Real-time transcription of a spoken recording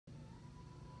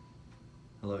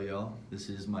Hello y'all, this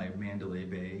is my Mandalay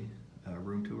Bay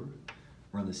room tour.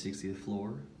 We're on the 60th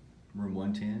floor, room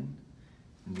 110,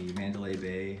 in the Mandalay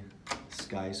Bay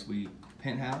Sky Suite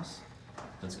Penthouse.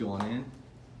 Let's go on in.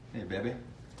 Hey baby.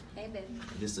 Hey baby.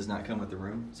 This does not come with the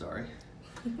room, sorry.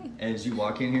 As you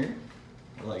walk in here,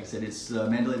 like I said, it's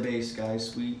Mandalay Bay Sky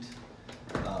Suite.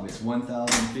 It's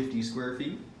 1,050 square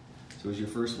feet. So as you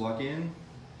first walk in,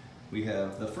 we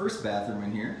have the first bathroom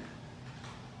in here.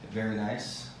 Very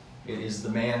nice. It is the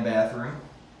man bathroom.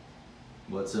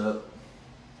 What's up?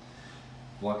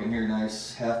 Walk in here,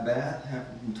 nice half bath, half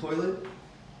toilet,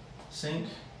 sink.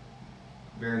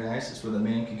 Very nice. It's where the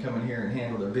men can come in here and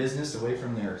handle their business away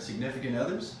from their significant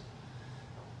others.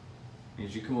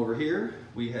 As you come over here,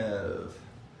 we have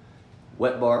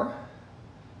wet bar.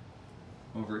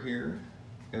 Over here,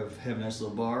 we have a nice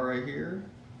little bar right here.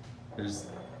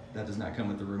 That does not come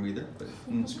with the room either, but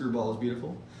screwball is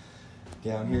beautiful.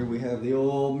 Down here we have the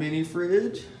old mini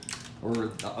fridge,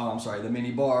 or I'm sorry, the mini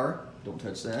bar. Don't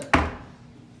touch that.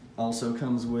 Also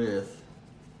comes with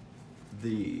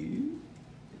the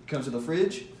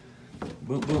fridge.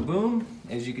 Boom, boom, boom.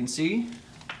 As you can see,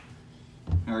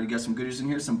 I already got some goodies in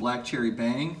here. Some black cherry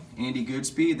bang. Andy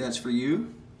Goodspeed, that's for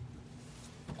you.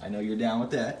 I know you're down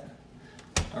with that.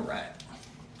 All right.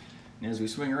 And as we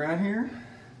swing around here,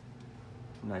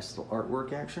 nice little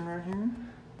artwork action right here.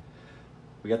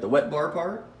 We got the wet bar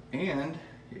part, and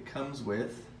it comes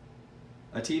with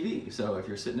a TV. So if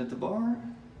you're sitting at the bar,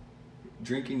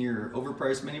 drinking your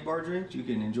overpriced mini bar drink, you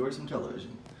can enjoy some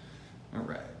television. All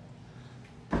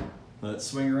right. Let's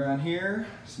swing around here.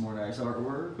 Some more nice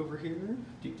artwork over here.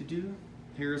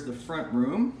 Here's the front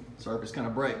room. Sorry if it's kind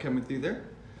of bright coming through there.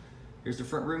 Here's the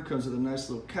front room. Comes with a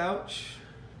nice little couch,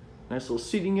 nice little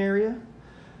seating area.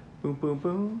 Boom, boom,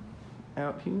 boom.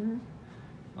 Out here.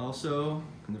 Also,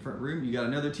 in the front room, you got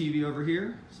another TV over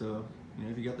here. So, you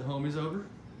know, if you got the homies over,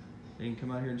 they can come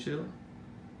out here and chill.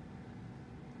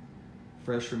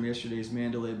 Fresh from yesterday's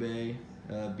Mandalay Bay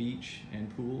beach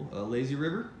and pool, lazy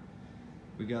river.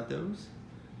 We got those.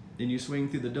 Then you swing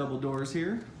through the double doors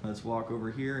here. Let's walk over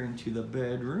here into the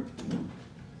bedroom.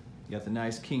 You got the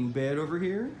nice king bed over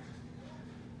here.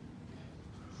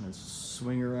 Let's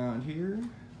swing around here.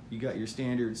 You got your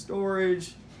standard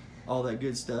storage, all that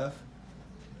good stuff.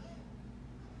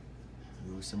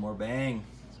 Ooh, some more bang.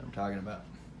 That's what I'm talking about.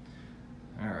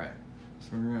 All right,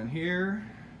 swing around here.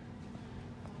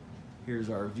 Here's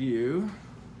our view.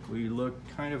 We look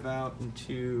kind of out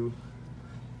into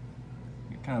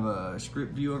kind of a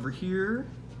strip view over here.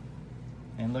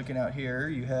 And looking out here,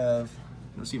 you have,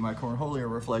 you'll see my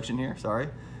cornholio reflection here, sorry.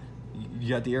 You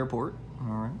got the airport, all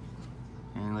right.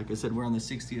 And like I said, we're on the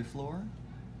 60th floor,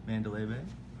 Mandalay Bay.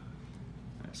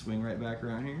 Swing right back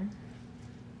around here.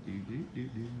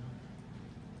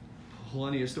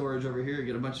 Plenty of storage over here.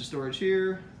 Get a bunch of storage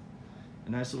here. A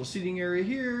nice little seating area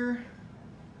here.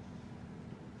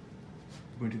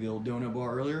 Went to the old donut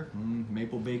bar earlier.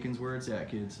 Maple bacon's where it's at,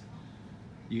 kids.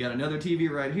 You got another TV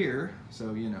right here,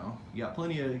 so you know you got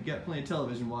plenty of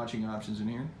television watching options in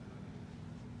here.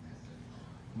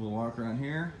 We'll walk around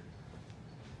here.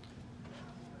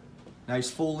 Nice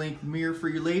full-length mirror for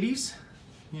your ladies,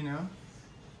 you know.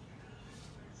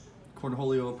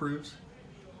 Cornholio approves.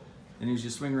 And as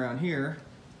you swing around here,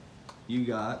 you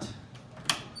got,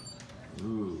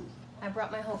 ooh. I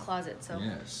brought my whole closet, so.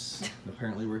 Yes,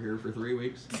 apparently we're here for 3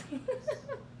 weeks.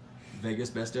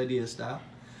 Vegas best idea style.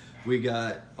 We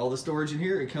got all the storage in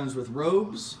here. It comes with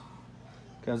robes.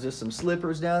 Comes with some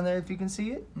slippers down there if you can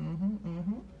see it.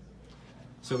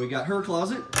 So we got her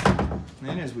closet.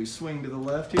 Then as we swing to the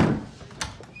left here,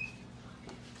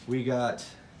 we got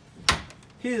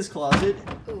his closet.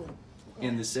 Ooh.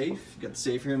 In the safe. Got the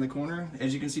safe here in the corner.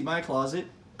 As you can see, my closet,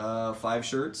 5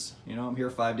 shirts. You know, I'm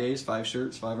here 5 days, 5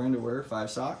 shirts, 5 underwear,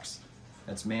 5 socks.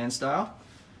 That's man style.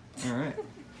 All right.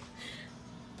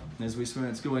 As we swim,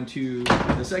 let's go into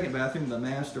the second bathroom, the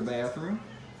master bathroom.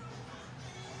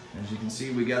 As you can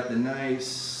see, we got the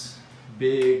nice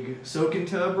big soaking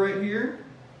tub right here.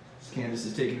 Candace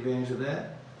is taking advantage of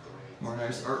that. More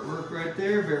nice artwork right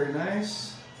there, very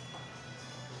nice.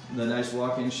 The nice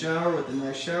walk-in shower with the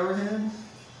nice shower head.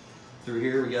 Through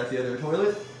here we got the other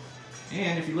toilet.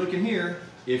 And if you look in here,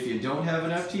 if you don't have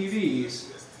enough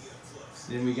TVs,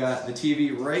 then we got the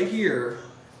TV right here.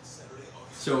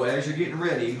 So as you're getting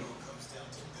ready,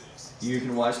 you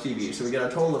can watch TV. So we got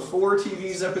a total of 4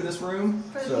 TVs up in this room.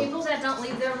 For the people that don't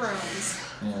leave their rooms.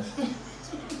 Yes.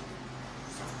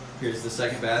 Here's the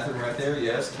second bathroom right there.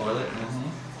 Yes, toilet.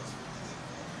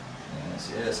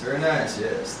 Yes, yes, very nice,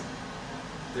 yes.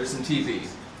 There's some TV.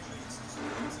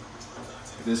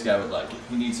 This guy would like it.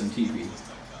 He needs some TV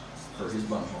for his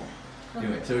bunghole.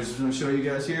 Anyway, so I just want to show you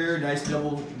guys here. Nice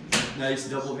double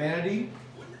vanity.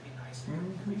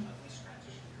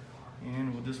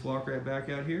 And we'll just walk right back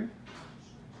out here.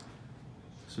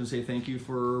 So say thank you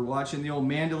for watching the old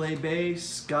Mandalay Bay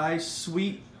Sky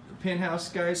Suite, Penthouse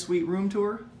Sky Suite room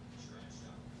tour.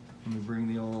 Let me bring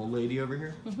the old lady over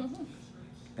here.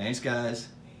 Thanks, guys.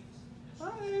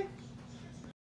 Bye.